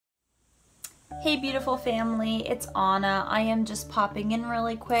Hey beautiful family, it's Anna. I am just popping in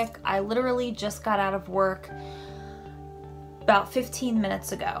really quick. I literally just got out of work about 15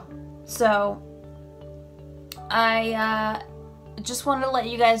 minutes ago. So I just wanted to let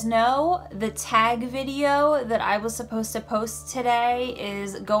you guys know the tag video that I was supposed to post today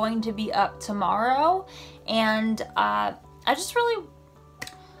is going to be up tomorrow. And I just really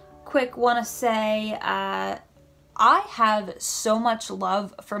quick want to say I have so much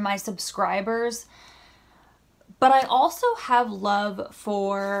love for my subscribers, but I also have love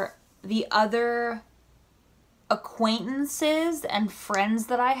for the other acquaintances and friends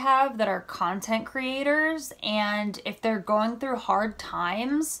that I have that are content creators, and if they're going through hard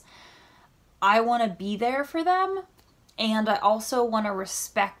times, I want to be there for them, and I also want to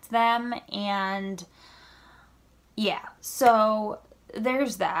respect them, and yeah, so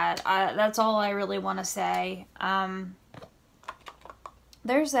there's that. That's all I really want to say.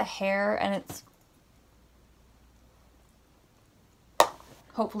 There's a hair and it's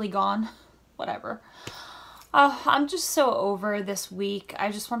hopefully gone. Whatever. I'm just so over this week. I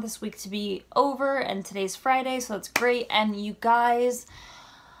just want this week to be over, and today's Friday, so that's great. And you guys,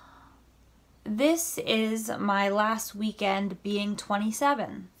 this is my last weekend being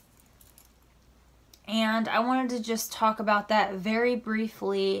 27. And I wanted to just talk about that very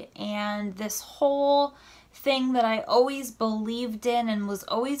briefly, and this whole thing that I always believed in and was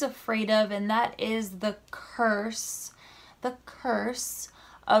always afraid of, and that is the curse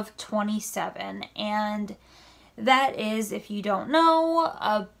of 27. And that is, if you don't know,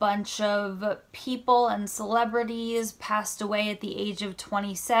 a bunch of people and celebrities passed away at the age of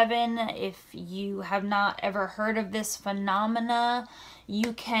 27. If you have not ever heard of this phenomena,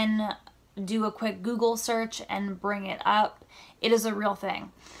 you can do a quick Google search and bring it up. It is a real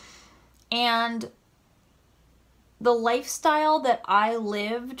thing. And the lifestyle that I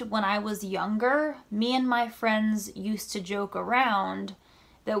lived when I was younger, me and my friends used to joke around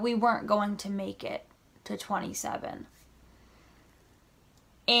that we weren't going to make it to 27.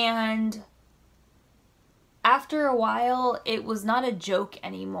 And after a while, it was not a joke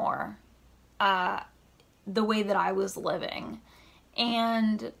anymore, the way that I was living.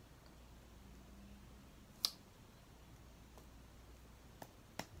 And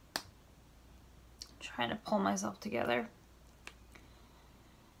trying to pull myself together.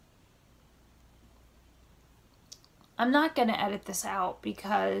 I'm not going to edit this out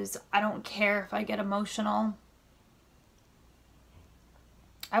because I don't care if I get emotional.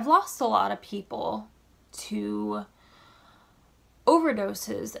 I've lost a lot of people to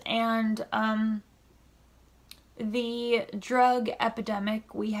overdoses and the drug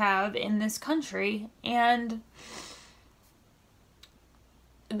epidemic we have in this country, and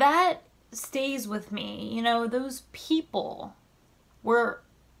that stays with me. You know, those people were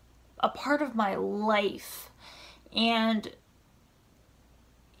a part of my life, and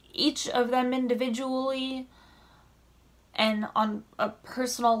each of them individually and on a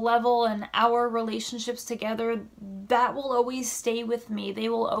personal level, and our relationships together, that will always stay with me. They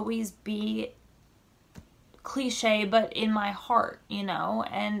will always be cliche, but in my heart, you know,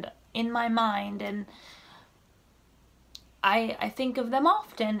 and in my mind, and I think of them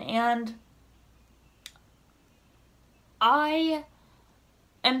often. And I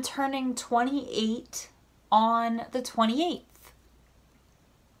am turning 28 on the 28th.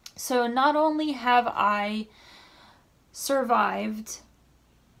 So not only have I survived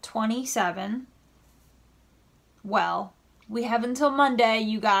 27, well, we have until Monday,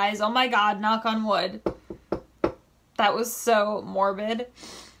 you guys. Oh my God, knock on wood. That was so morbid.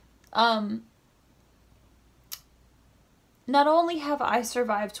 Not only have I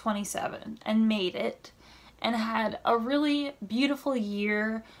survived 27 and made it, and had a really beautiful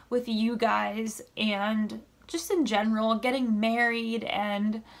year with you guys, and just in general, getting married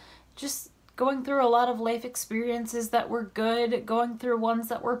and just going through a lot of life experiences that were good, going through ones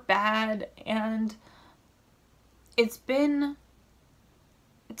that were bad, and it's been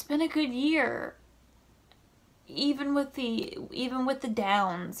a good year. Even with the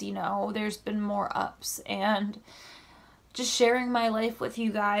downs, you know, there's been more ups, and just sharing my life with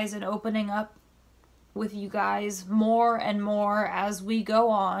you guys and opening up with you guys more and more as we go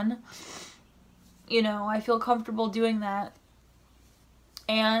on. You know, I feel comfortable doing that.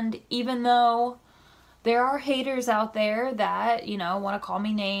 And even though there are haters out there that, you know, want to call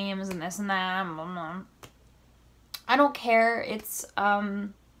me names and this and that, blah, blah, I don't care. It's,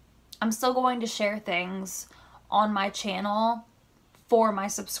 I'm still going to share things on my channel for my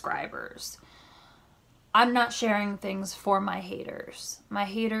subscribers. I'm not sharing things for my haters. My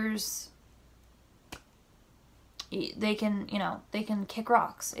haters they can, you know, they can kick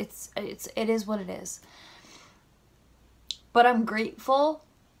rocks. It is what it is. But I'm grateful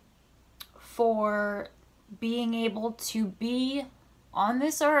for being able to be on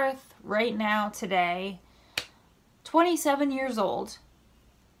this earth right now today, 27 years old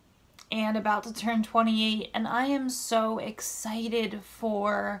and about to turn 28, and I am so excited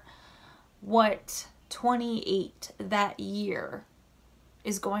for what 28 that year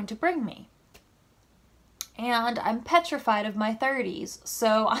is going to bring me. And I'm petrified of my 30s,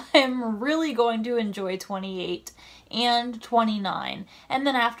 so I'm really going to enjoy 28 and 29. And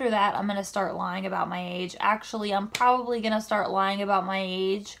then after that, I'm going to start lying about my age. Actually, I'm probably going to start lying about my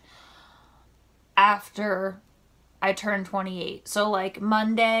age after I turn 28. So like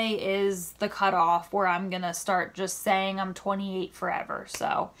Monday is the cutoff where I'm going to start just saying I'm 28 forever.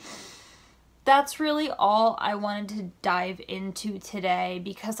 So that's really all I wanted to dive into today,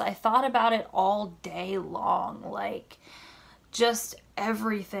 because I thought about it all day long, like just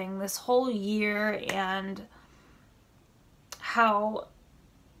everything this whole year, and how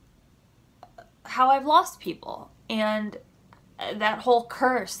I've lost people, and that whole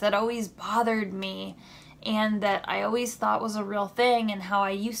curse that always bothered me and that I always thought was a real thing, and how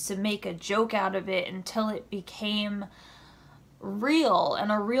I used to make a joke out of it until it became real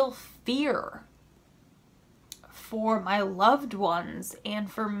and a real fear for my loved ones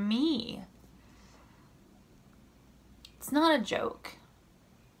and for me. It's not a joke.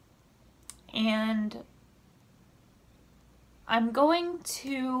 And I'm going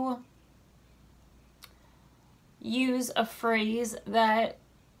to use a phrase that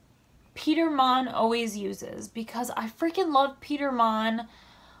Peter Mon always uses, because I freaking love Peter Mon.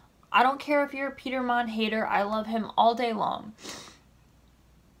 I don't care if you're a Peter Mon hater, I love him all day long.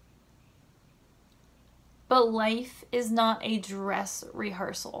 But life is not a dress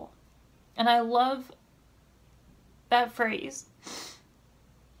rehearsal. And I love that phrase.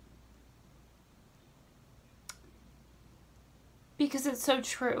 Because it's so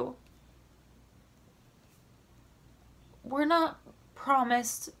true. We're not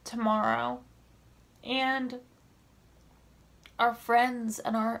promised tomorrow. And our friends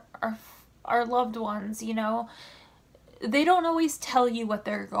and our loved ones, you know, they don't always tell you what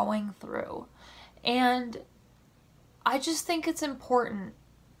they're going through. And I just think it's important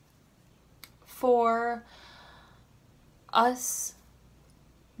for us,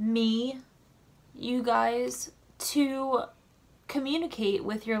 me, you guys, to communicate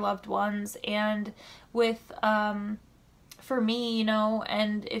with your loved ones, and with, for me, you know,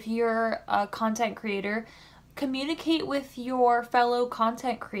 and if you're a content creator, communicate with your fellow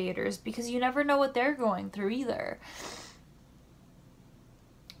content creators, because you never know what they're going through either.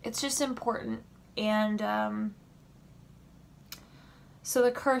 It's just important. And so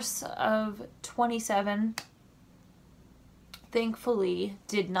the curse of 27 thankfully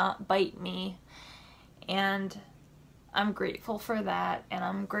did not bite me, and I'm grateful for that, and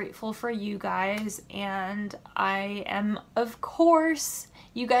I'm grateful for you guys, and I am, of course,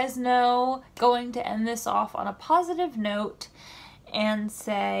 you guys know, going to end this off on a positive note and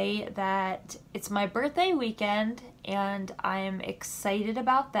say that it's my birthday weekend, and I am excited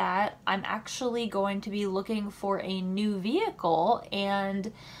about that. I'm actually going to be looking for a new vehicle,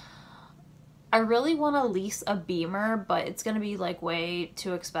 and I really want to lease a Beamer, but it's going to be like way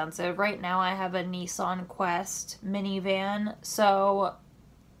too expensive. Right now I have a Nissan Quest minivan, so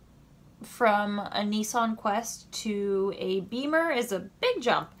from a Nissan Quest to a Beamer is a big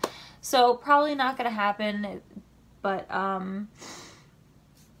jump. So probably not going to happen, but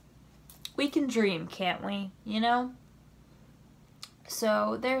we can dream, can't we? You know?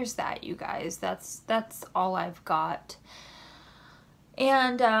 So there's that, you guys. That's all I've got.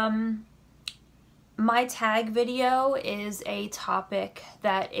 And my tag video is a topic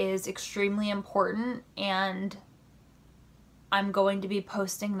that is extremely important, and I'm going to be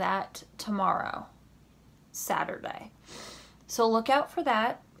posting that tomorrow, Saturday. So look out for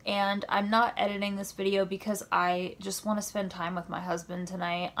that. And I'm not editing this video because I just want to spend time with my husband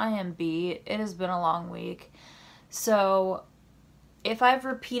tonight. I am beat. It has been a long week. So if I've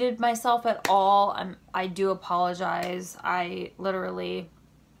repeated myself at all, I do apologize. I literally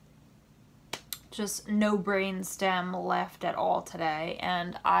just no brain stem left at all today.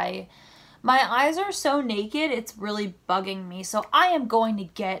 And my eyes are so naked, it's really bugging me. So I am going to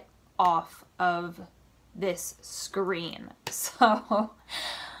get off of this screen. So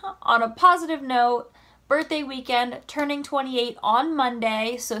on a positive note, birthday weekend, turning 28 on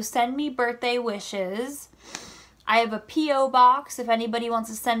Monday, so send me birthday wishes. I have a P.O. box if anybody wants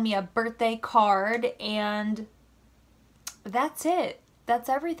to send me a birthday card, and that's it. That's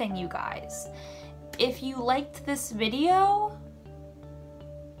everything, you guys. if you liked this video,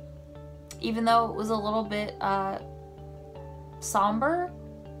 even though it was a little bit somber,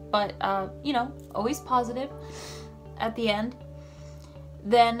 but you know, always positive at the end,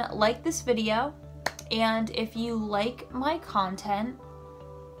 then like this video. And if you like my content,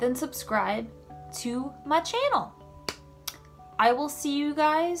 then subscribe to my channel. I will see you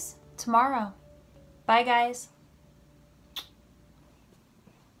guys tomorrow. Bye, guys.